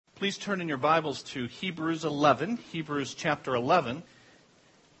Please turn in your Bibles to Hebrews 11, Hebrews chapter 11.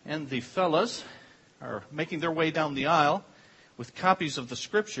 And the fellas are making their way down the aisle with copies of the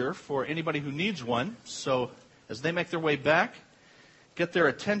Scripture for anybody who needs one. So as they make their way back, get their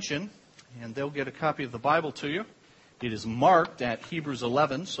attention, and they'll get a copy of the Bible to you. It is marked at Hebrews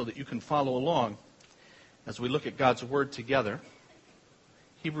 11 so that you can follow along as we look at God's Word together.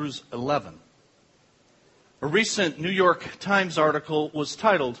 Hebrews 11. A recent New York Times article was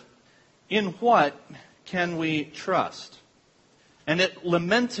titled, "In What Can We Trust?" And it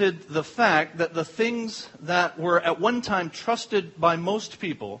lamented the fact that the things that were at one time trusted by most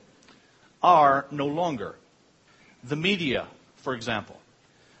people are no longer. The media, for example.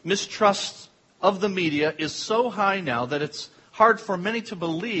 Mistrust of the media is so high now that it's hard for many to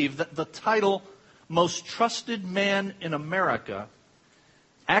believe that the title Most Trusted Man in America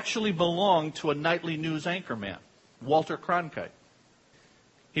actually belonged to a nightly news anchorman, Walter Cronkite.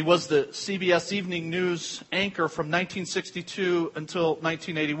 He was the CBS Evening News anchor from 1962 until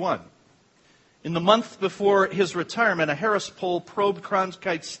 1981. In the month before his retirement, a Harris poll probed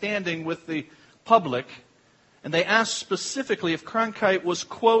Cronkite's standing with the public, and they asked specifically if Cronkite was,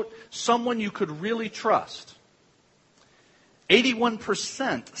 quote, someone you could really trust.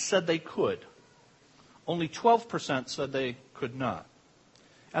 81% said they could. Only 12% said they could not.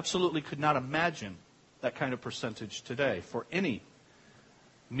 Absolutely could not imagine that kind of percentage today for any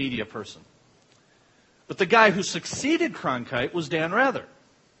media person. But the guy who succeeded Cronkite was Dan Rather,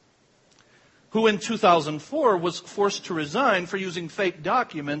 who in 2004 was forced to resign for using fake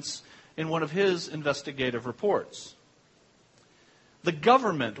documents in one of his investigative reports. The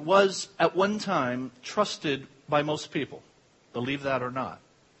government was at one time trusted by most people, believe that or not.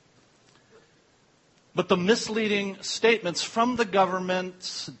 But the misleading statements from the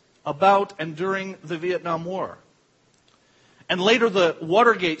government about and during the Vietnam War, and later the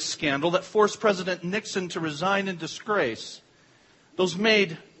Watergate scandal that forced President Nixon to resign in disgrace, those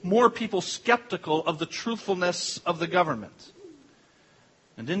made more people skeptical of the truthfulness of the government.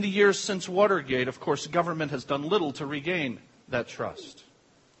 And in the years since Watergate, of course, government has done little to regain that trust.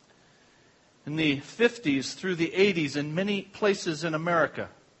 In the 50s through the 80s, in many places in America,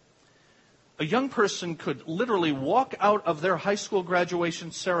 a young person could literally walk out of their high school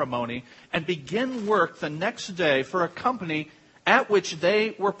graduation ceremony and begin work the next day for a company at which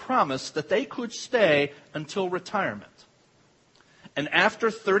they were promised that they could stay until retirement. And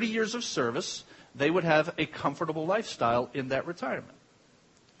after 30 years of service, they would have a comfortable lifestyle in that retirement.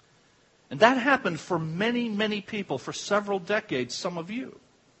 And that happened for many, many people for several decades, some of you.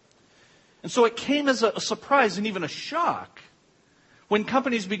 And so it came as a surprise and even a shock when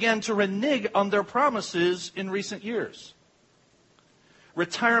companies began to renege on their promises in recent years.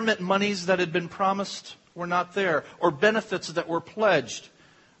 Retirement monies that had been promised were not there, or benefits that were pledged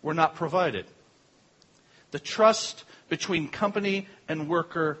were not provided. The trust between company and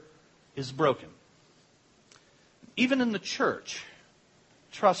worker is broken. Even in the church,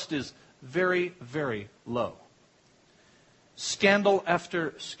 trust is very, very low. Scandal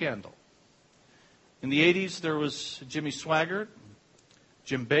after scandal. In the 80s, there was Jimmy Swaggart,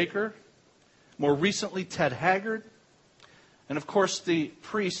 Jim Baker, more recently Ted Haggard, and of course the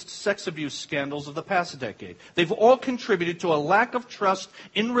priest sex abuse scandals of the past decade. They've all contributed to a lack of trust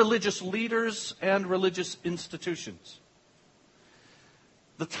in religious leaders and religious institutions.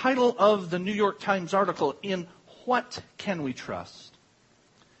 The title of the New York Times article, "In What Can We Trust?"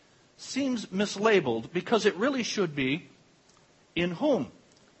 seems mislabeled because it really should be, "In whom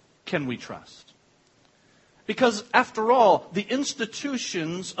can we trust?" Because, after all, the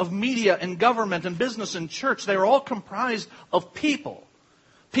institutions of media and government and business and church, they are all comprised of people.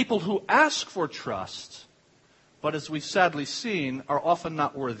 People who ask for trust, but as we've sadly seen, are often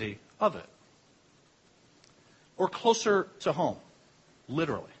not worthy of it. Or closer to home,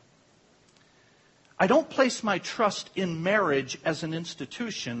 literally. I don't place my trust in marriage as an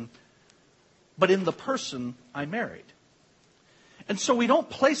institution, but in the person I married. And so we don't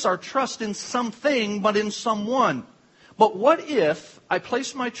place our trust in something, but in someone. But what if I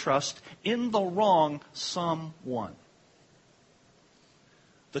place my trust in the wrong someone?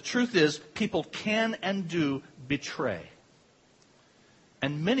 The truth is, people can and do betray.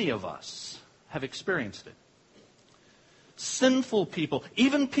 And many of us have experienced it. Sinful people,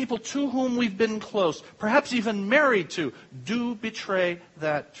 even people to whom we've been close, perhaps even married to, do betray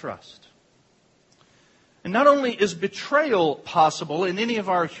that trust. And not only is betrayal possible in any of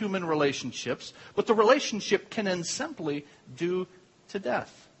our human relationships, but the relationship can end simply due to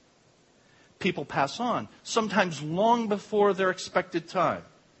death. People pass on, sometimes long before their expected time.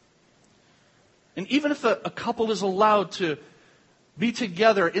 And even if a couple is allowed to be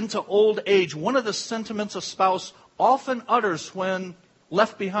together into old age, one of the sentiments a spouse often utters when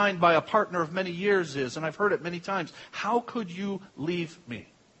left behind by a partner of many years is, and I've heard it many times, how could you leave me?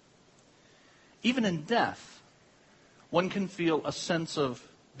 Even in death, one can feel a sense of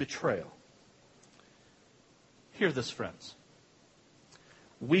betrayal. Hear this, friends.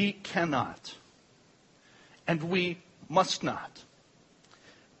 We cannot, and we must not,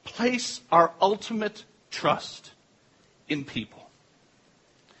 place our ultimate trust in people.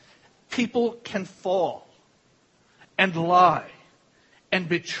 People can fall and lie and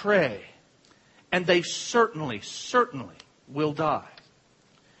betray, and they certainly will die.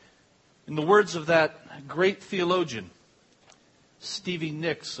 In the words of that great theologian, Stevie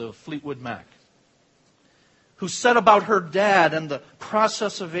Nicks of Fleetwood Mac, who said about her dad and the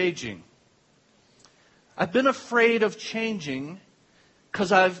process of aging, I've been afraid of changing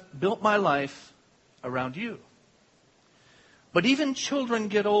because I've built my life around you. But even children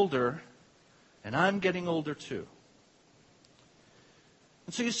get older, and I'm getting older too.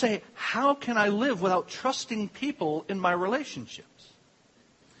 And so you say, how can I live without trusting people in my relationships?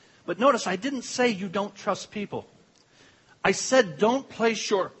 But notice, I didn't say you don't trust people. I said don't place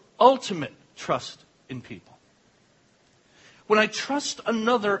your ultimate trust in people. When I trust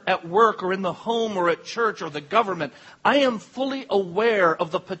another at work or in the home or at church or the government, I am fully aware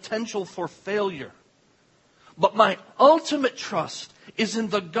of the potential for failure. But my ultimate trust is in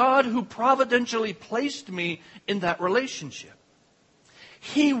the God who providentially placed me in that relationship.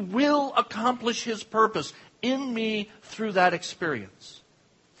 He will accomplish His purpose in me through that experience.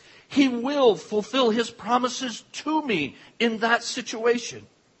 He will fulfill His promises to me in that situation.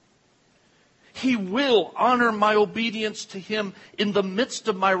 He will honor my obedience to Him in the midst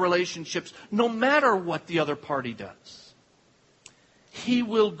of my relationships, no matter what the other party does. He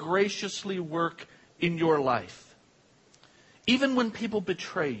will graciously work in your life, even when people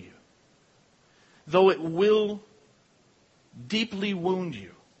betray you, though it will deeply wound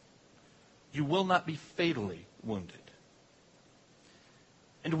you, you will not be fatally wounded.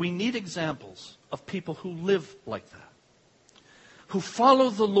 And we need examples of people who live like that, who follow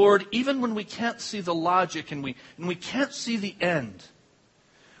the Lord even when we can't see the logic and we can't see the end.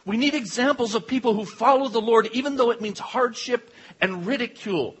 We need examples of people who follow the Lord even though it means hardship and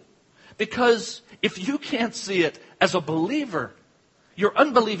ridicule. Because if you can't see it as a believer, your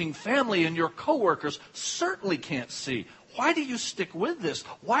unbelieving family and your coworkers certainly can't see. Why do you stick with this?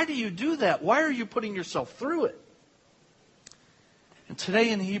 Why do you do that? Why are you putting yourself through it? And today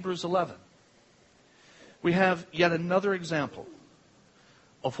in Hebrews 11, we have yet another example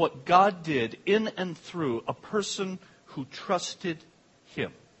of what God did in and through a person who trusted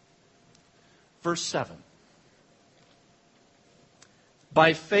Him. Verse 7.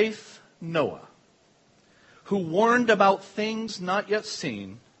 By faith, Noah, who warned about things not yet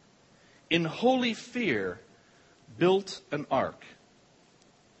seen, in holy fear built an ark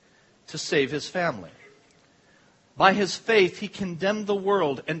to save his family. By his faith he condemned the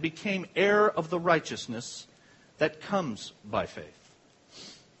world and became heir of the righteousness that comes by faith.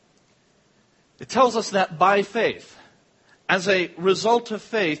 It tells us that by faith, as a result of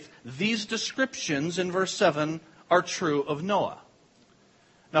faith, these descriptions in verse 7 are true of Noah.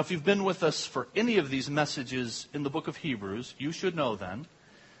 Now, if you've been with us for any of these messages in the book of Hebrews, you should know then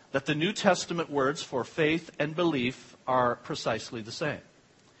that the New Testament words for faith and belief are precisely the same.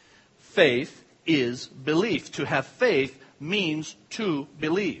 Faith is belief. To have faith means to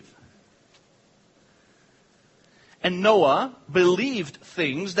believe. And Noah believed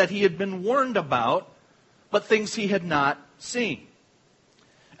things that he had been warned about, but things he had not seen.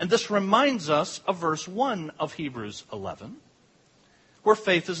 And this reminds us of verse 1 of Hebrews 11, where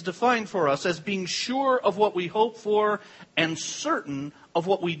faith is defined for us as being sure of what we hope for and certain of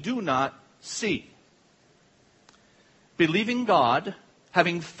what we do not see. Believing God,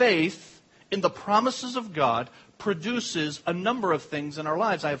 having faith in the promises of God, produces a number of things in our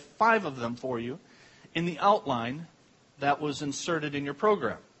lives. I have 5 of them for you in the outline that was inserted in your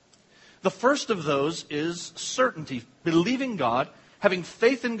program. The first of those is certainty. Believing God, having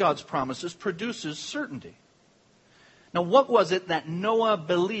faith in God's promises, produces certainty. Now, what was it that Noah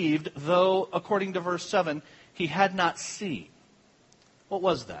believed, though, according to verse 7, he had not seen? What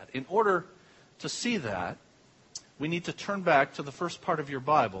was that? In order to see that, we need to turn back to the first part of your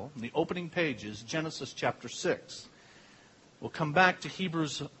Bible, in the opening pages, Genesis chapter 6. We'll come back to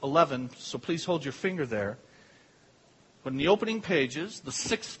Hebrews 11, so please hold your finger there. But in the opening pages, the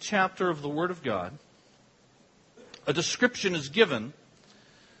 6th chapter of the Word of God, a description is given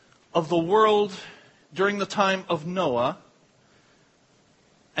of the world during the time of Noah,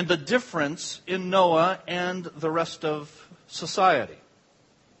 and the difference in Noah and the rest of society.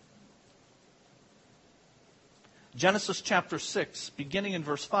 Genesis chapter 6, beginning in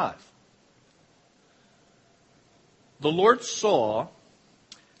verse 5. The Lord saw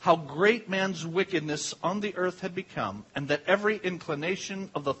how great man's wickedness on the earth had become, and that every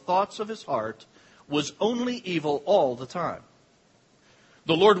inclination of the thoughts of his heart was only evil all the time.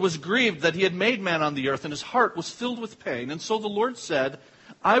 The Lord was grieved that he had made man on the earth, and his heart was filled with pain. And so the Lord said,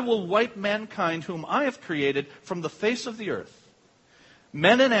 I will wipe mankind whom I have created from the face of the earth,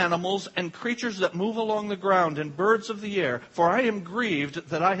 men and animals and creatures that move along the ground and birds of the air, for I am grieved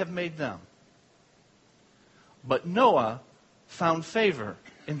that I have made them. But Noah found favor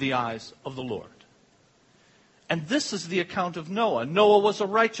in the eyes of the Lord. And this is the account of Noah. Noah was a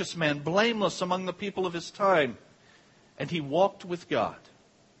righteous man, blameless among the people of his time, and he walked with God.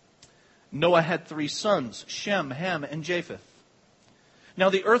 Noah had 3 sons, Shem, Ham, and Japheth. Now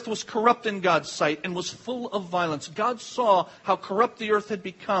the earth was corrupt in God's sight and was full of violence. God saw how corrupt the earth had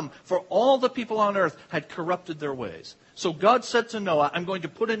become, for all the people on earth had corrupted their ways. So God said to Noah, I'm going to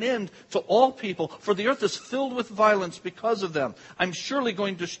put an end to all people, for the earth is filled with violence because of them. I'm surely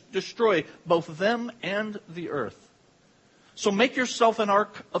going to destroy both them and the earth. So make yourself an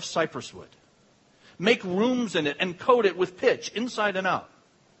ark of cypress wood. Make rooms in it and coat it with pitch inside and out.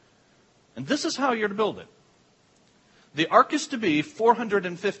 And this is how you're to build it. The ark is to be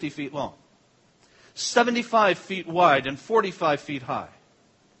 450 feet long, 75 feet wide, and 45 feet high.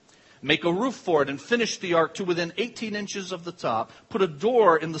 Make a roof for it and finish the ark to within 18 inches of the top. Put a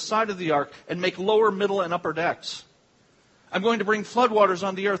door in the side of the ark and make lower, middle, and upper decks. I'm going to bring floodwaters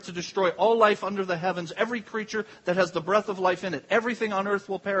on the earth to destroy all life under the heavens, every creature that has the breath of life in it. Everything on earth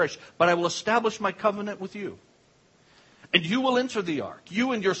will perish, but I will establish my covenant with you. And you will enter the ark,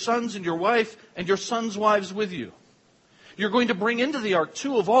 you and your sons and your wife and your sons' wives with you. You're going to bring into the ark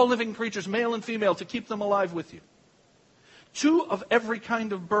 2 of all living creatures, male and female, to keep them alive with you. 2 of every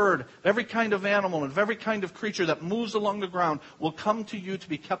kind of bird, every kind of animal, and of every kind of creature that moves along the ground will come to you to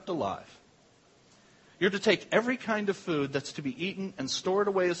be kept alive. You're to take every kind of food that's to be eaten and store it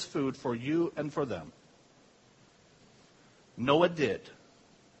away as food for you and for them. Noah did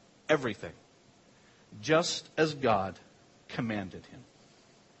everything just as God commanded him.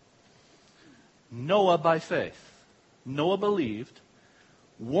 Noah by faith. Noah believed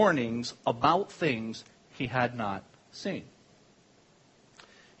warnings about things he had not seen.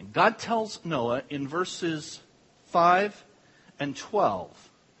 And God tells Noah in verses 5 and 12,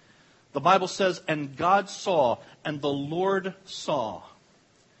 the Bible says, and God saw, and the Lord saw.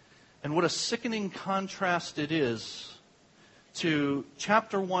 And what a sickening contrast it is to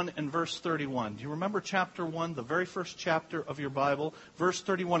chapter 1 and verse 31. Do you remember chapter 1, the very first chapter of your Bible? Verse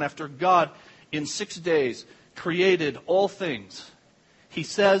 31, after God in 6 days created all things, he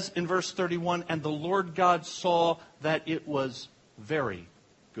says in verse 31, and the Lord God saw that it was very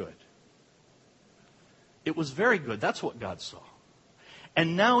good. It was very good. That's what God saw.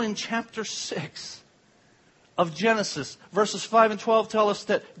 And now in chapter 6 of Genesis, verses 5 and 12 tell us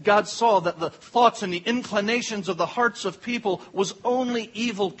that God saw that the thoughts and the inclinations of the hearts of people was only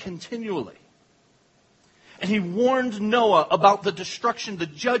evil continually. And he warned Noah about the destruction, the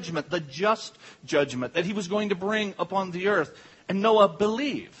judgment, the just judgment that he was going to bring upon the earth. And Noah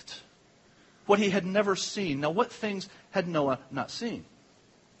believed what he had never seen. Now, what things had Noah not seen?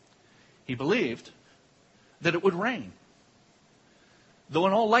 He believed that it would rain. Though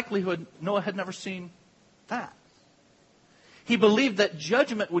in all likelihood, Noah had never seen that. He believed that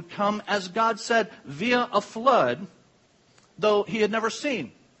judgment would come, as God said, via a flood, though he had never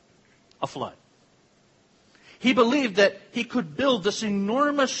seen a flood. He believed that he could build this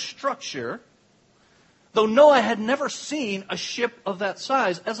enormous structure, though Noah had never seen a ship of that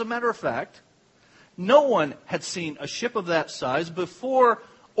size. As a matter of fact, no one had seen a ship of that size before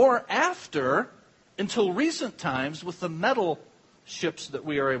or after until recent times with the metal ships that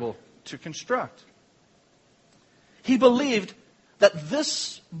we are able to construct. He believed that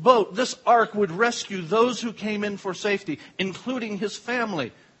this boat, this ark, would rescue those who came in for safety, including his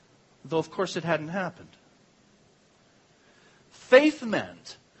family, though of course it hadn't happened. Faith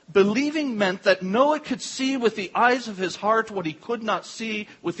meant, believing meant that Noah could see with the eyes of his heart what he could not see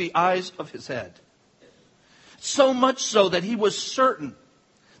with the eyes of his head. So much so that he was certain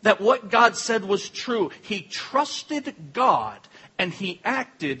that what God said was true. He trusted God and he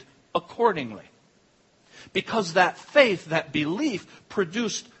acted accordingly. Because that faith, that belief,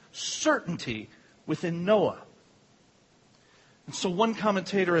 produced certainty within Noah. And so one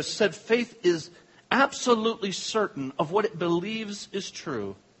commentator has said faith is absolutely certain of what it believes is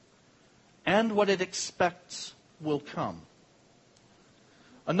true and what it expects will come.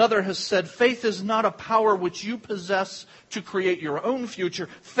 Another has said, faith is not a power which you possess to create your own future.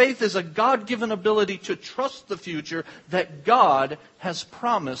 Faith is a God-given ability to trust the future that God has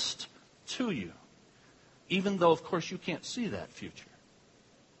promised to you, even though, of course, you can't see that future.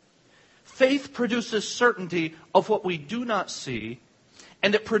 Faith produces certainty of what we do not see,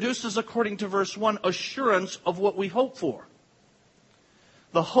 and it produces, according to verse 1, assurance of what we hope for.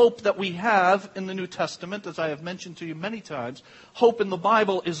 The hope that we have in the New Testament, as I have mentioned to you many times, hope in the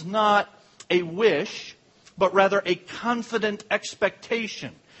Bible is not a wish, but rather a confident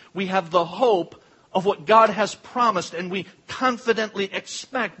expectation. We have the hope of what God has promised, and we confidently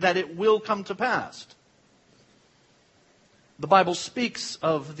expect that it will come to pass. The Bible speaks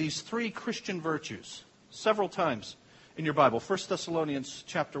of these three Christian virtues several times in your Bible. 1 Thessalonians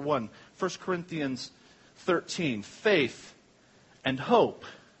chapter 1, 1 Corinthians 13, faith and hope,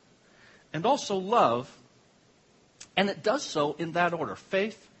 and also love, and it does so in that order: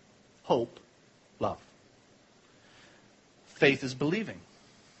 faith, hope, love. Faith is believing.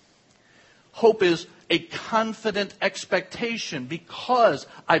 Hope is a confident expectation because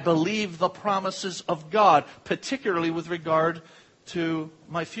I believe the promises of God, particularly with regard to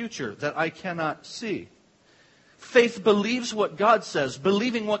my future that I cannot see. Faith believes what God says.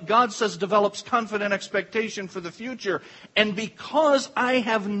 Believing what God says develops confident expectation for the future. And because I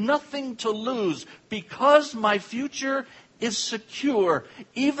have nothing to lose, because my future is secure,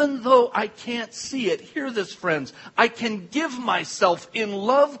 even though I can't see it, hear this, friends, I can give myself in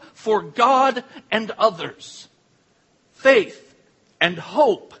love for God and others. Faith and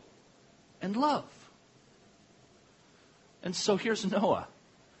hope and love. And so here's Noah.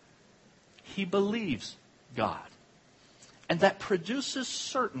 He believes God. And that produces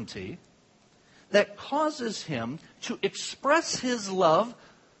certainty that causes him to express his love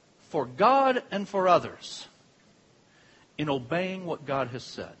for God and for others in obeying what God has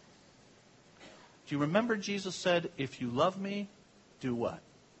said. Do you remember Jesus said, if you love me, do what?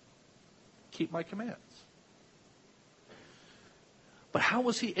 Keep my commands. But how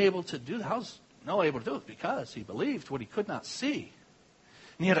was he able to do that? How was Noah able to do it? Because he believed what he could not see.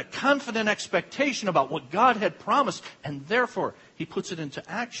 And he had a confident expectation about what God had promised, and therefore he puts it into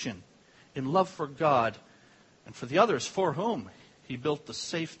action in love for God and for the others for whom he built the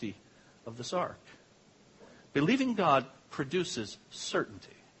safety of this ark. Believing God produces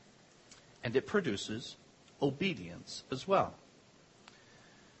certainty, and it produces obedience as well.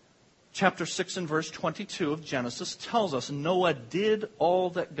 Chapter 6 and verse 22 of Genesis tells us Noah did all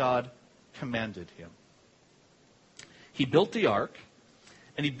that God commanded him. He built the ark,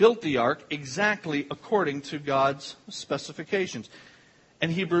 and he built the ark exactly according to God's specifications. And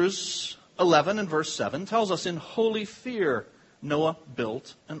Hebrews 11 and verse 7 tells us, in holy fear Noah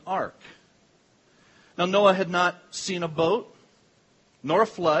built an ark. Now Noah had not seen a boat, nor a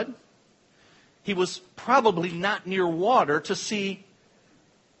flood. He was probably not near water to see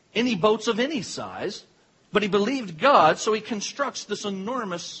any boats of any size, but he believed God, so he constructs this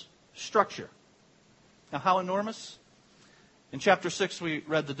enormous structure. Now how enormous? In chapter 6 we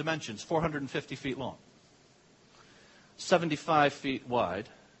read the dimensions: 450 feet long, 75 feet wide,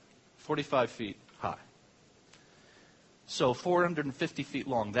 45 feet high. So 450 feet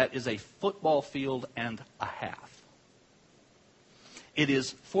long, that is a football field and a half. It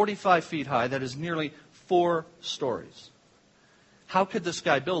is 45 feet high, that is nearly 4 stories. How could this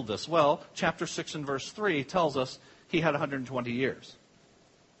guy build this? Well, chapter 6 and verse 3 tells us he had 120 years.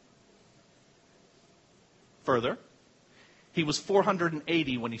 Further, he was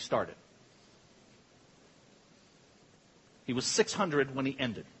 480 when he started. He was 600 when he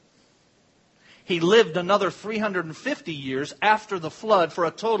ended. He lived another 350 years after the flood for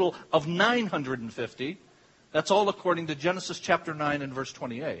a total of 950. That's all according to Genesis chapter 9 and verse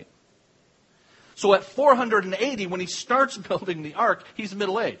 28. So at 480, when he starts building the ark, he's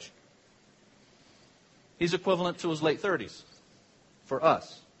middle-aged. He's equivalent to his late 30s for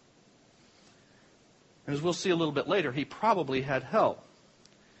us. And as we'll see a little bit later, he probably had help.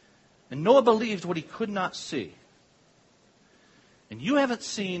 And Noah believed what he could not see. And you haven't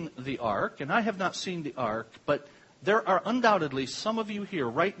seen the ark, and I have not seen the ark, but there are undoubtedly some of you here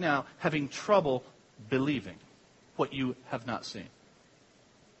right now having trouble believing what you have not seen.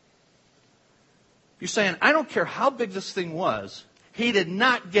 You're saying, I don't care how big this thing was, he did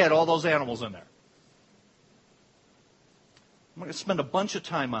not get all those animals in there. I'm going to spend a bunch of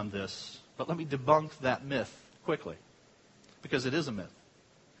time on this, but let me debunk that myth quickly, because it is a myth.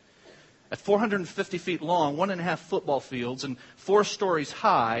 At 450 feet long, 1.5 football fields, and 4 stories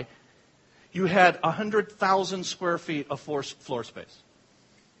high, you had 100,000 square feet of floor space.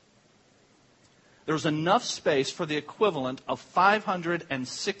 there's enough space for the equivalent of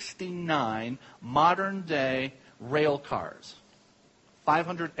 569 modern-day rail cars.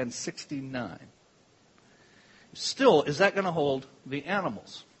 569. Still, is that going to hold the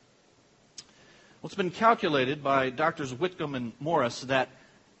animals? Well, it's been calculated by Drs. Whitcomb and Morris that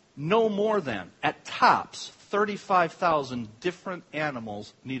no more than, at tops, 35,000 different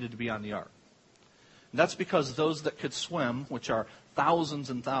animals needed to be on the ark. And that's because those that could swim, which are thousands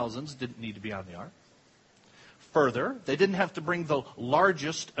and thousands, didn't need to be on the ark. Further, they didn't have to bring the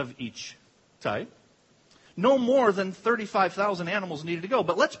largest of each type. No more than 35,000 animals needed to go.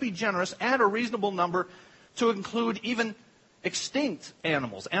 But let's be generous, add a reasonable number to include even extinct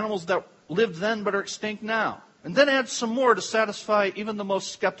animals, animals that lived then but are extinct now. And then add some more to satisfy even the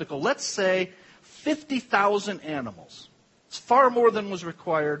most skeptical. Let's say 50,000 animals. It's far more than was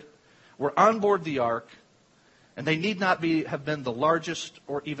required. Were on board the ark, and they need not have been the largest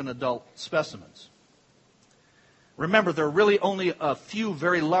or even adult specimens. Remember, there are really only a few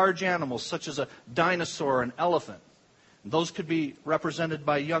very large animals, such as a dinosaur or an elephant. And those could be represented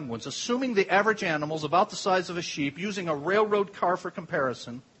by young ones. Assuming the average animal is about the size of a sheep, using a railroad car for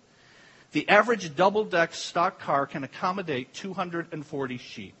comparison, the average double-deck stock car can accommodate 240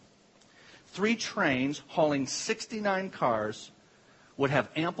 sheep. 3 trains hauling 69 cars would have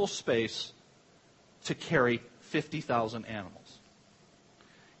ample space to carry 50,000 animals.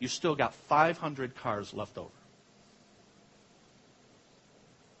 You still got 500 cars left over.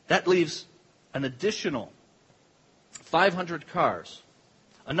 That leaves an additional 500 cars,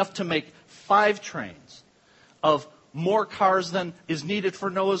 enough to make 5 trains of more cars than is needed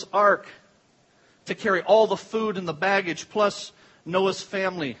for Noah's ark to carry all the food and the baggage, plus Noah's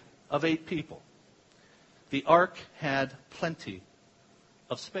family of 8 people. The ark had plenty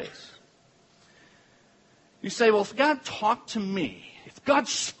of space. You say, well, if God talked to me, if God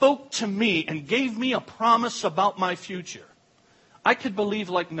spoke to me and gave me a promise about my future, I could believe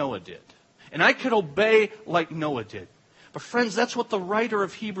like Noah did. And I could obey like Noah did. But friends, that's what the writer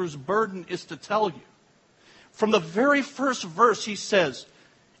of Hebrews' burden is to tell you. From the very first verse, he says,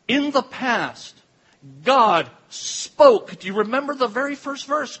 in the past, God spoke. Do you remember the very first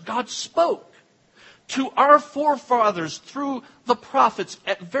verse? God spoke to our forefathers through the prophets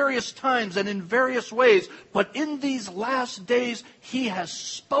at various times and in various ways. But in these last days, He has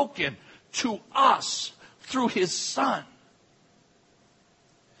spoken to us through His Son.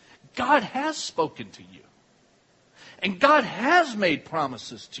 God has spoken to you. And God has made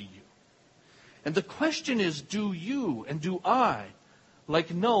promises to you. And the question is, do you and do I,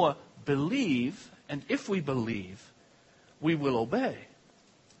 like Noah, believe? And if we believe, we will obey.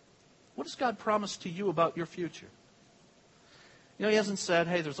 What has God promised to you about your future? You know, He hasn't said,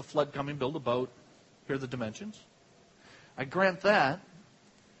 hey, there's a flood coming, build a boat. Here are the dimensions. I grant that.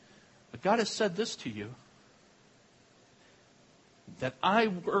 But God has said this to you, that I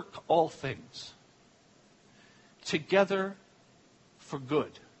work all things together for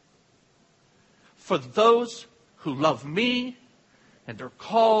good, for those who love me and are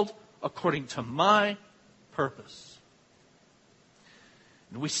called according to my purpose.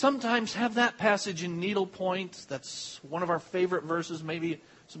 And we sometimes have that passage in needlepoint. That's one of our favorite verses. Maybe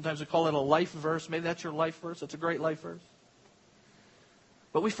sometimes we call it a life verse. Maybe that's your life verse. That's a great life verse.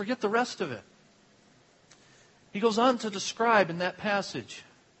 But we forget the rest of it. He goes on to describe in that passage,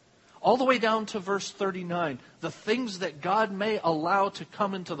 all the way down to verse 39, the things that God may allow to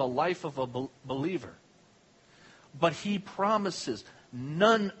come into the life of a believer. But He promises,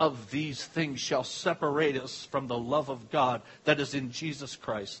 none of these things shall separate us from the love of God that is in Jesus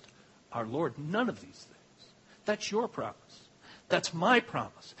Christ, our Lord. None of these things. That's your promise. That's my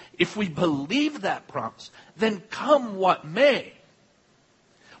promise. If we believe that promise, then come what may.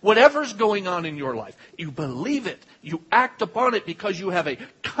 Whatever's going on in your life, you believe it. You act upon it because you have a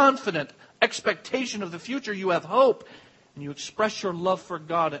confident expectation of the future. You have hope. And you express your love for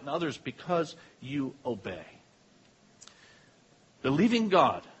God and others because you obey. Believing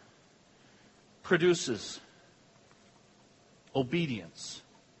God produces obedience,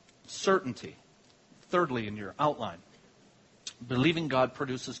 certainty. Thirdly, in your outline, believing God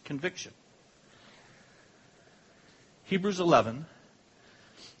produces conviction. Hebrews 11,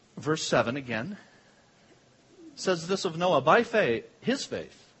 verse 7 again, says this of Noah. By faith, his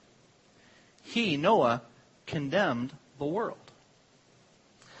faith, he, Noah, condemned the world.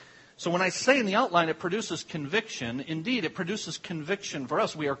 So when I say in the outline it produces conviction, indeed it produces conviction for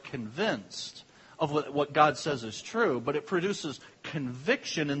us. We are convinced of what God says is true, but it produces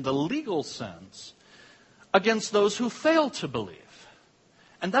conviction in the legal sense against those who fail to believe.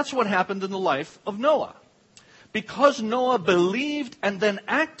 And that's what happened in the life of Noah. Because Noah believed and then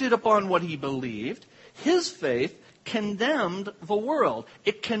acted upon what he believed, his faith condemned the world.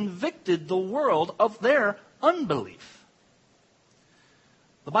 It convicted the world of their unbelief.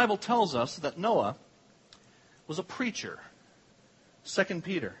 The Bible tells us that Noah was a preacher. 2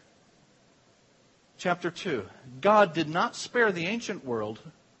 Peter chapter 2. God did not spare the ancient world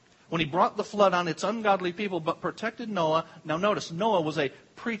when he brought the flood on its ungodly people, but protected Noah. Now notice, Noah was a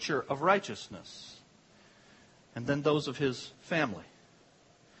preacher of righteousness. And then those of his family.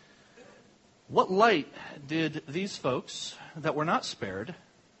 What light did these folks that were not spared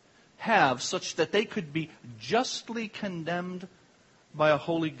have such that they could be justly condemned by a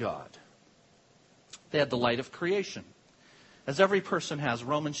holy God? They had the light of creation. As every person has.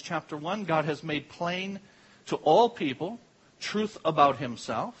 Romans chapter 1, God has made plain to all people truth about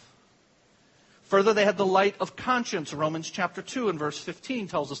himself. Further, they had the light of conscience. Romans chapter 2 and verse 15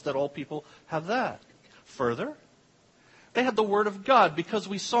 tells us that all people have that. Further, they had the Word of God, because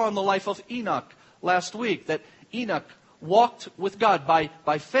we saw in the life of Enoch last week that Enoch walked with God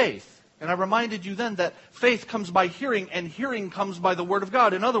by faith. And I reminded you then that faith comes by hearing, and hearing comes by the Word of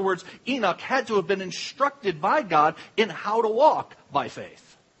God. In other words, Enoch had to have been instructed by God in how to walk by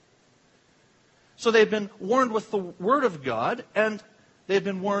faith. So they had been warned with the Word of God, and they had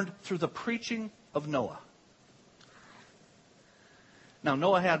been warned through the preaching of Noah. Now,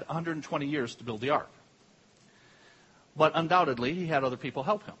 Noah had 120 years to build the ark. But undoubtedly, he had other people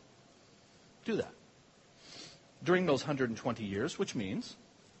help him do that during those 120 years, which means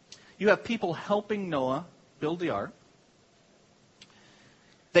you have people helping Noah build the ark.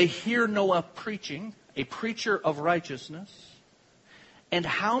 They hear Noah preaching, a preacher of righteousness. And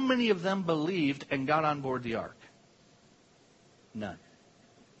how many of them believed and got on board the ark? None.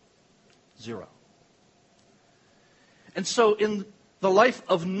 0. And so in the life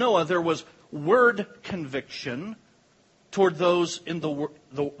of Noah, there was word conviction toward those in the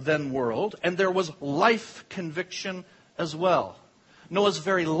then world, and there was life conviction as well. Noah's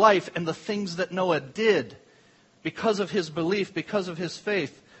very life and the things that Noah did, because of his belief, because of his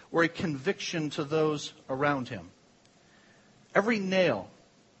faith, were a conviction to those around him. Every nail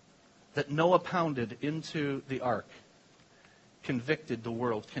that Noah pounded into the ark convicted the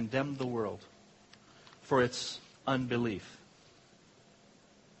world, condemned the world for its unbelief.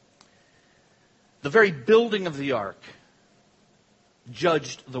 The very building of the ark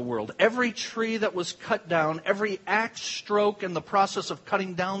judged the world. Every tree that was cut down, every axe stroke in the process of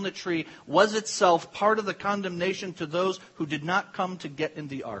cutting down the tree was itself part of the condemnation to those who did not come to get in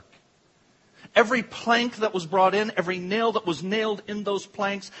the ark. Every plank that was brought in, every nail that was nailed in those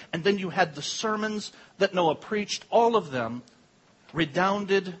planks, and then you had the sermons that Noah preached, all of them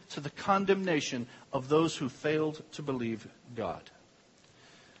redounded to the condemnation of those who failed to believe God.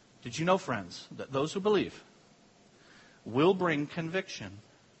 Did you know, friends, that those who believe will bring conviction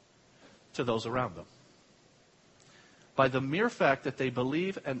to those around them by the mere fact that they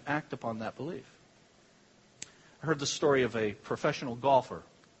believe and act upon that belief? I heard the story of a professional golfer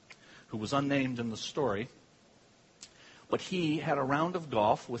who was unnamed in the story, but he had a round of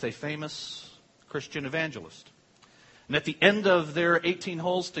golf with a famous Christian evangelist. And at the end of their 18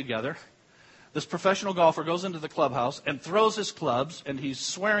 holes together, this professional golfer goes into the clubhouse and throws his clubs, and he's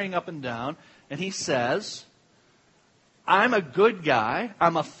swearing up and down, and he says, "I'm a good guy,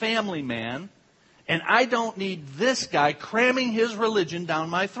 I'm a family man, and I don't need this guy cramming his religion down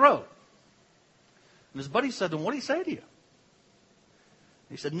my throat." And his buddy said to him, "What did he say to you?"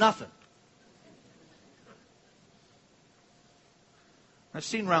 He said, "Nothing." I've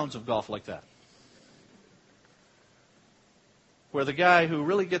seen rounds of golf like that, where the guy who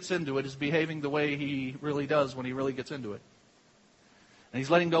really gets into it is behaving the way he really does when he really gets into it. And he's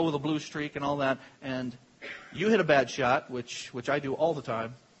letting go with a blue streak and all that, and you hit a bad shot, which I do all the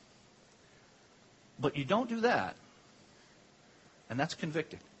time, but you don't do that, and that's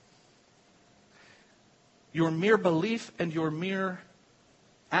convicting. Your mere belief and your mere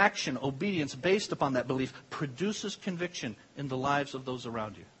action, obedience based upon that belief produces conviction in the lives of those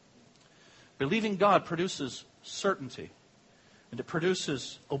around you. Believing God produces certainty, and it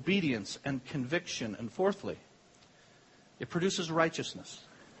produces obedience and conviction. And fourthly, it produces righteousness.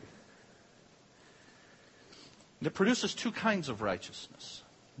 And it produces two kinds of righteousness.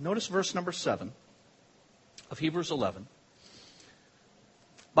 Notice verse number 7 of Hebrews 11.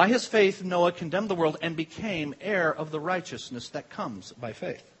 By his faith, Noah condemned the world and became heir of the righteousness that comes by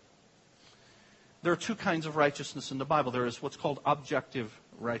faith. There are two kinds of righteousness in the Bible. There is what's called objective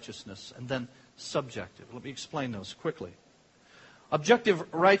righteousness and then subjective. Let me explain those quickly.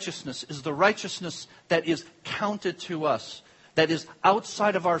 Objective righteousness is the righteousness that is counted to us, that is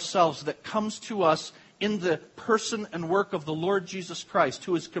outside of ourselves, that comes to us in the person and work of the Lord Jesus Christ,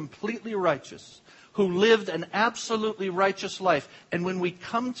 who is completely righteous, who lived an absolutely righteous life. And when we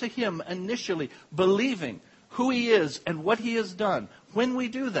come to Him initially, believing who He is and what He has done, when we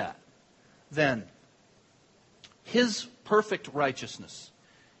do that, then His perfect righteousness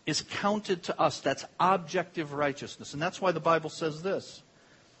is counted to us. That's objective righteousness. And that's why the Bible says this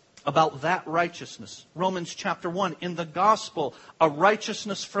about that righteousness. Romans chapter 1, in the gospel, a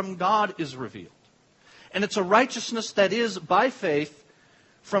righteousness from God is revealed. And it's a righteousness that is by faith.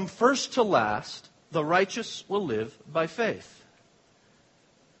 From first to last, the righteous will live by faith.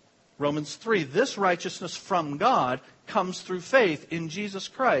 Romans 3, this righteousness from God comes through faith in Jesus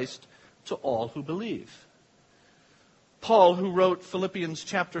Christ to all who believe. Paul, who wrote Philippians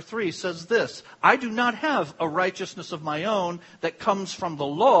chapter 3, says this, I do not have a righteousness of my own that comes from the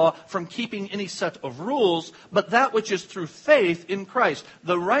law, from keeping any set of rules, but that which is through faith in Christ,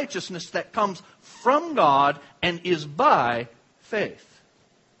 the righteousness that comes from God and is by faith.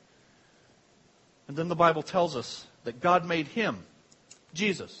 And then the Bible tells us that God made Him,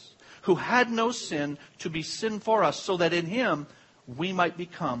 Jesus, who had no sin, to be sin for us, so that in Him we might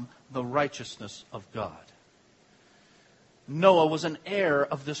become the righteousness of God. Noah was an heir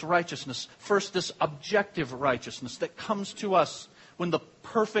of this righteousness. First, this objective righteousness that comes to us when the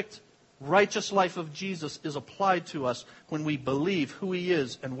perfect, righteous life of Jesus is applied to us when we believe who He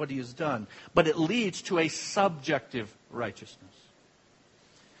is and what He has done. But it leads to a subjective righteousness.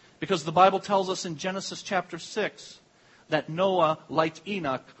 Because the Bible tells us in Genesis chapter 6 that Noah, like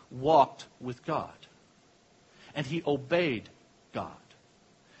Enoch, walked with God. And he obeyed God.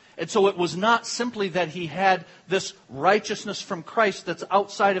 And so it was not simply that he had this righteousness from Christ that's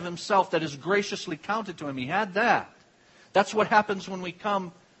outside of himself that is graciously counted to him. He had that. That's what happens when we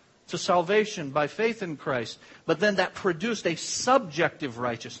come to salvation by faith in Christ. But then that produced a subjective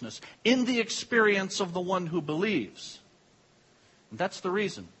righteousness in the experience of the one who believes. And that's the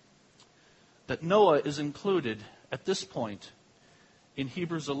reason that Noah is included at this point in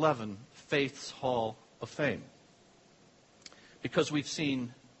Hebrews 11, Faith's Hall of Fame. Because we've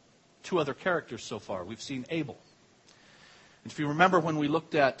seen two other characters so far. We've seen Abel. And if you remember when we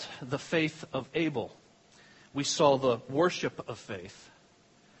looked at the faith of Abel, we saw the worship of faith.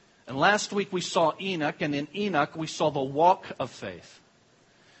 And last week we saw Enoch, and in Enoch we saw the walk of faith.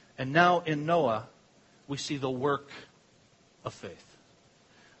 And now in Noah we see the work of faith.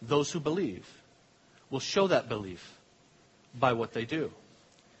 Those who believe will show that belief by what they do.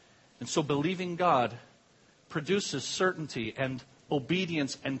 And so believing God produces certainty and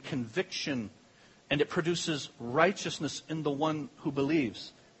obedience and conviction, and it produces righteousness in the one who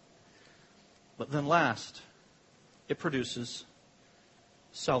believes. But then last, it produces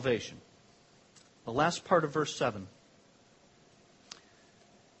salvation. The last part of verse 7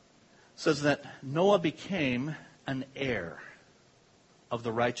 says that Noah became an heir of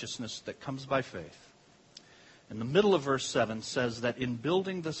the righteousness that comes by faith. And the middle of verse 7 says that in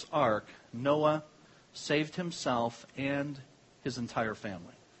building this ark, Noah saved himself and his entire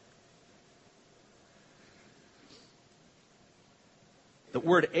family. The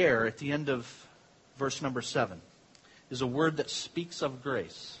word heir at the end of verse number 7 is a word that speaks of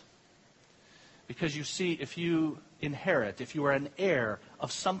grace. Because you see, if you inherit, if you are an heir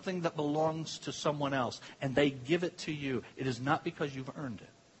of something that belongs to someone else, and they give it to you, it is not because you've earned it.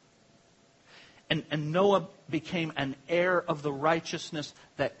 And Noah became an heir of the righteousness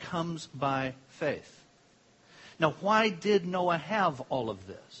that comes by faith. Now, why did Noah have all of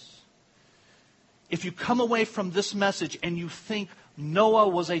this? If you come away from this message and you think Noah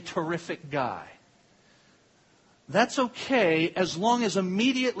was a terrific guy, that's okay as long as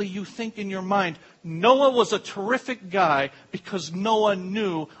immediately you think in your mind, Noah was a terrific guy because Noah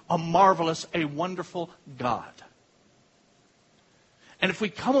knew a marvelous, a wonderful God. And if we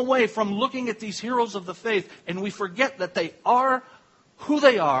come away from looking at these heroes of the faith and we forget that they are who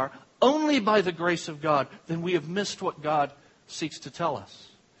they are only by the grace of God, then we have missed what God seeks to tell us.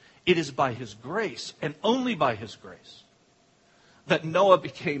 It is by His grace, and only by His grace, that Noah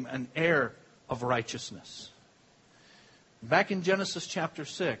became an heir of righteousness. Back in Genesis chapter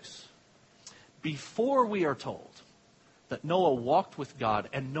 6, before we are told that Noah walked with God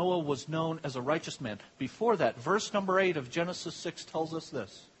and Noah was known as a righteous man, before that, verse number 8 of Genesis 6 tells us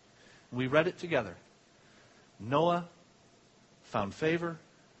this. We read it together. Noah found favor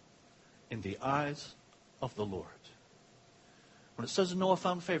in the eyes of the Lord. When it says Noah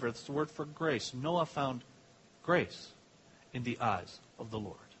found favor, that's the word for grace. Noah found grace in the eyes of the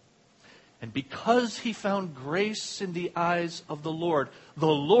Lord. And because he found grace in the eyes of the Lord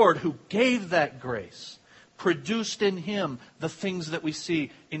who gave that grace, produced in him the things that we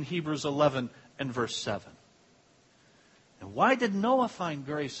see in Hebrews 11 and verse 7. And why did Noah find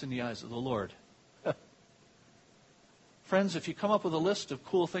grace in the eyes of the Lord? Friends, if you come up with a list of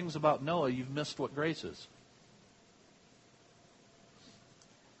cool things about Noah, you've missed what grace is.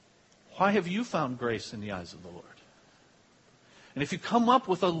 Why have you found grace in the eyes of the Lord? And if you come up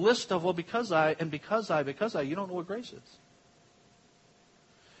with a list of, well, because I, you don't know what grace is.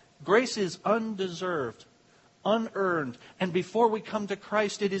 Grace is undeserved, unearned, and before we come to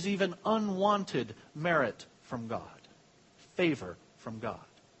Christ, it is even unwanted merit from God, favor from God.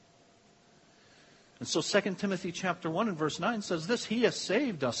 And so 2 Timothy chapter 1 and verse 9 says this, He has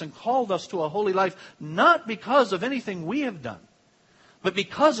saved us and called us to a holy life, not because of anything we have done, but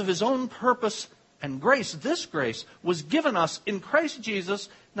because of His own purpose and grace. This grace was given us in Christ Jesus.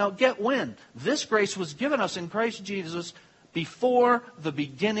 Now get when? This grace was given us in Christ Jesus before the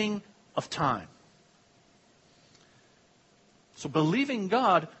beginning of time. So believing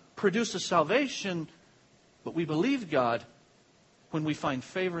God produces salvation, but we believe God when we find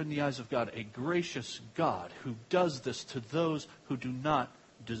favor in the eyes of God, a gracious God who does this to those who do not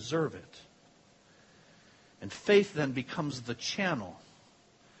deserve it. And faith then becomes the channel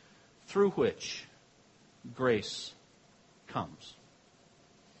through which grace comes.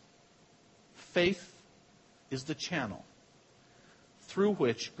 Faith is the channel through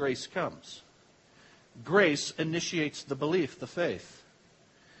which grace comes. Grace initiates the belief, the faith.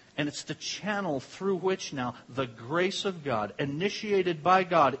 And it's the channel through which now the grace of God, initiated by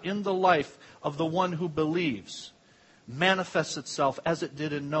God in the life of the one who believes, manifests itself as it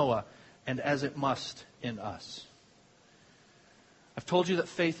did in Noah and as it must in us. I've told you that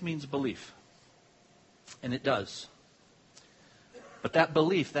faith means belief. And it does. But that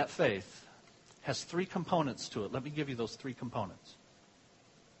belief, that faith, has three components to it. Let me give you those three components.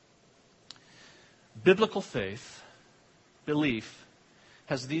 Biblical faith, belief,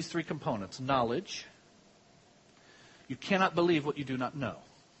 has these three components. Knowledge. You cannot believe what you do not know.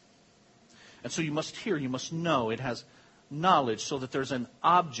 And so you must hear, you must know. It has knowledge so that there's an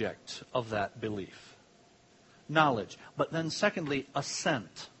object of that belief. Knowledge. But then secondly,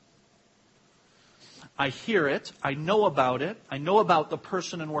 assent. I hear it, I know about it, I know about the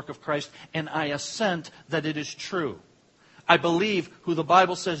person and work of Christ, and I assent that it is true. I believe who the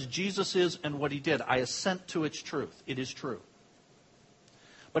Bible says Jesus is and what He did. I assent to its truth. It is true.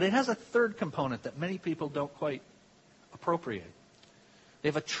 But it has a third component that many people don't quite appropriate. They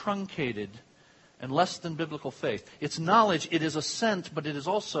have a truncated and less than biblical faith. It's knowledge, it is assent, but it is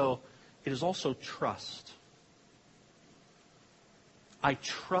also trust. I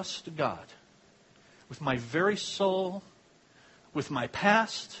trust God with my very soul, with my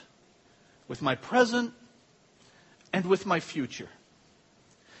past, with my present, and with my future.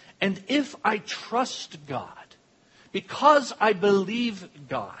 And if I trust God, because I believe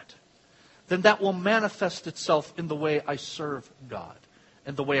God, then that will manifest itself in the way I serve God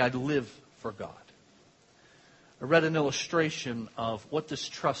and the way I live for God. I read an illustration of what this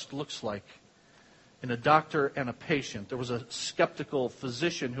trust looks like in a doctor and a patient. There was a skeptical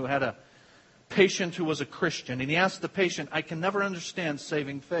physician who had a patient who was a Christian, and he asked the patient, I can never understand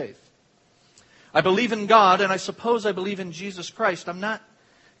saving faith. I believe in God, and I suppose I believe in Jesus Christ. I'm not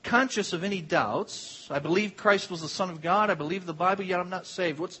conscious of any doubts. I believe Christ was the Son of God. I believe the Bible, yet I'm not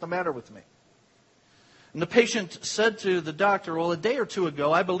saved. What's the matter with me? And the patient said to the doctor, well, a day or two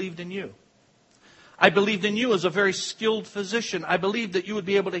ago, I believed in you. I believed in you as a very skilled physician. I believed that you would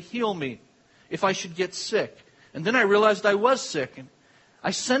be able to heal me if I should get sick. And then I realized I was sick, and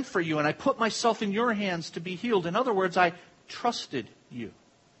I sent for you, and I put myself in your hands to be healed. In other words, I trusted you.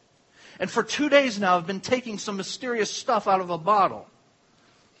 And for 2 days now, I've been taking some mysterious stuff out of a bottle.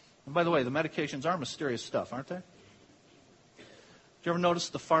 And by the way, the medications are mysterious stuff, aren't they? Do you ever notice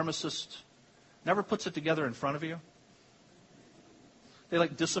the pharmacist never puts it together in front of you? They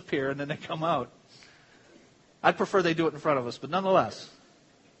like disappear and then they come out. I'd prefer they do it in front of us, but nonetheless.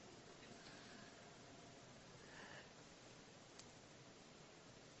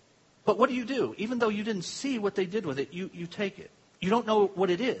 But what do? Even though you didn't see what they did with it, you take it. You don't know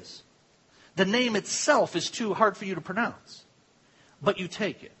what it is. The name itself is too hard for you to pronounce. But you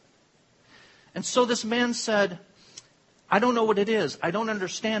take it. And so this man said, I don't know what it is. I don't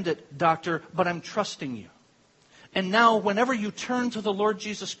understand it, doctor, but I'm trusting you. And now whenever you turn to the Lord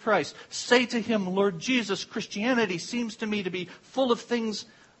Jesus Christ, say to Him, Lord Jesus, Christianity seems to me to be full of things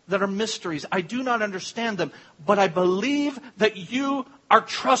that are mysteries. I do not understand them, but I believe that you are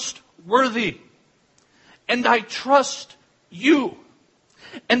trustworthy. And I trust you.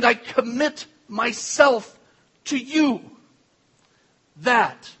 And I commit myself to you.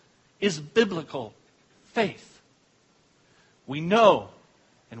 That is biblical faith. We know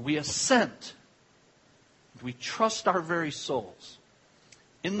and we assent Do we trust our very souls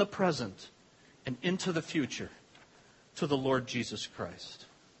in the present and into the future to the Lord Jesus Christ?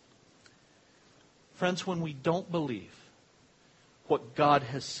 Friends, when we don't believe what God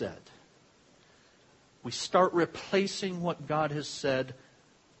has said, we start replacing what God has said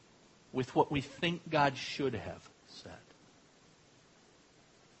with what we think God should have said.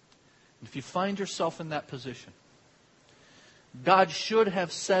 And if you find yourself in that position, God should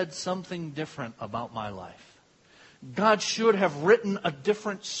have said something different about my life. God should have written a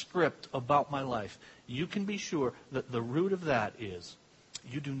different script about my life. You can be sure that the root of that is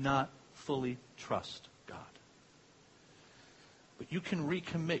you do not fully trust God. But you can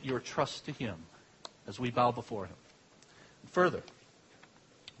recommit your trust to Him as we bow before Him. Further,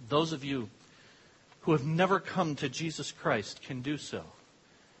 those of you who have never come to Jesus Christ can do so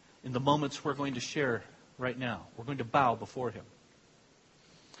in the moments we're going to share right now. We're going to bow before Him.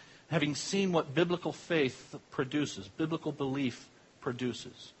 Having seen what biblical faith produces, biblical belief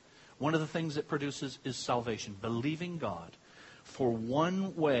produces, one of the things it produces is salvation. Believing God for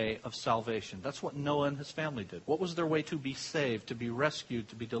one way of salvation. That's what Noah and his family did. What was their way to be saved, to be rescued,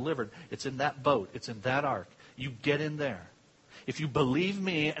 to be delivered? It's in that boat. It's in that ark. You get in there. If you believe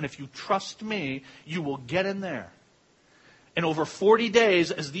me and if you trust me, you will get in there. And over 40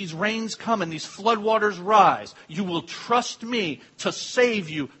 days, as these rains come and these floodwaters rise, you will trust me to save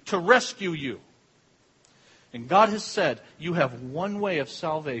you, to rescue you. And God has said, you have one way of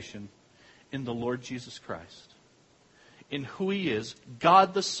salvation in the Lord Jesus Christ. In who He is,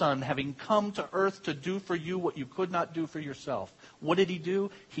 God the Son, having come to earth to do for you what you could not do for yourself. What did He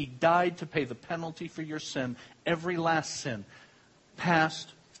do? He died to pay the penalty for your sin, every last sin,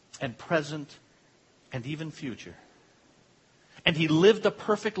 past and present and even future. And He lived a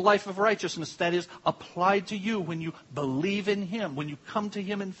perfect life of righteousness that is applied to you when you believe in Him, when you come to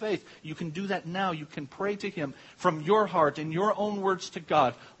Him in faith. You can do that now. You can pray to Him from your heart in your own words to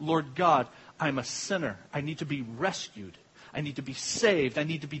God. Lord God, I'm a sinner. I need to be rescued. I need to be saved. I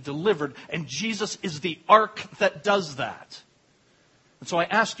need to be delivered. And Jesus is the ark that does that. And so I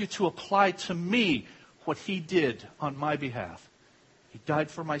ask you to apply to me what He did on my behalf. He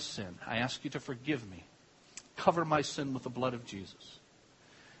died for my sin. I ask you to forgive me. Cover my sin with the blood of Jesus.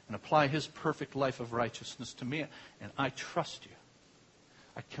 And apply His perfect life of righteousness to me. And I trust you.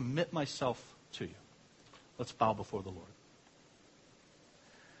 I commit myself to you. Let's bow before the Lord.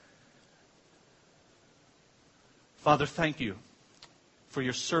 Father, thank you for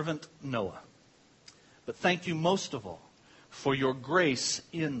your servant Noah. But thank you most of all for your grace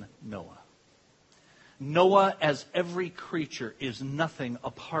in Noah. Noah, as every creature, is nothing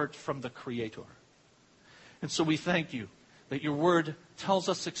apart from the Creator. And so we thank you that your word tells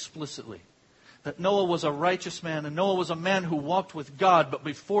us explicitly that Noah was a righteous man and Noah was a man who walked with God. But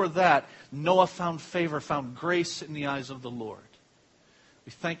before that, Noah found favor, found grace in the eyes of the Lord.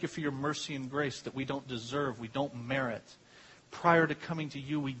 We thank you for your mercy and grace that we don't deserve, we don't merit. Prior to coming to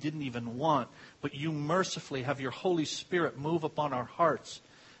you, we didn't even want, but you mercifully have your Holy Spirit move upon our hearts.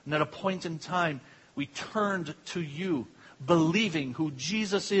 And at a point in time, we turned to you, believing who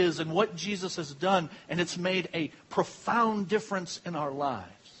Jesus is and what Jesus has done, and it's made a profound difference in our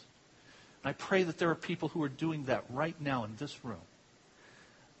lives. And I pray that there are people who are doing that right now in this room.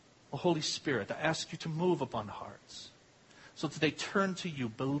 Oh, Holy Spirit, I ask you to move upon hearts, so that they turn to you,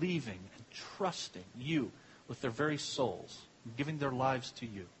 believing and trusting you with their very souls, and giving their lives to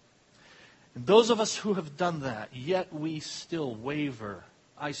you. And those of us who have done that, yet we still waver.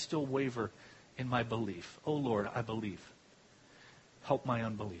 I still waver in my belief. Oh Lord, I believe. Help my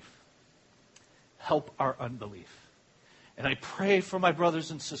unbelief. Help our unbelief. And I pray for my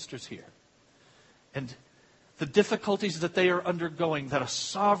brothers and sisters here. And the difficulties that they are undergoing, that a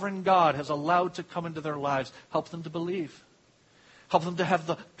sovereign God has allowed to come into their lives, help them to believe. Help them to have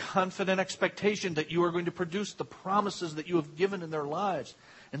the confident expectation that you are going to produce the promises that you have given in their lives.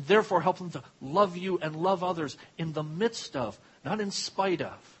 And therefore help them to love you and love others in the midst of, not in spite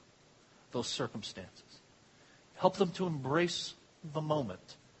of, those circumstances. Help them to embrace the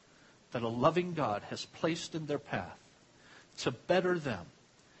moment that a loving God has placed in their path to better them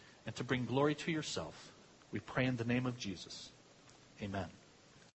and to bring glory to yourself. We pray in the name of Jesus. Amen.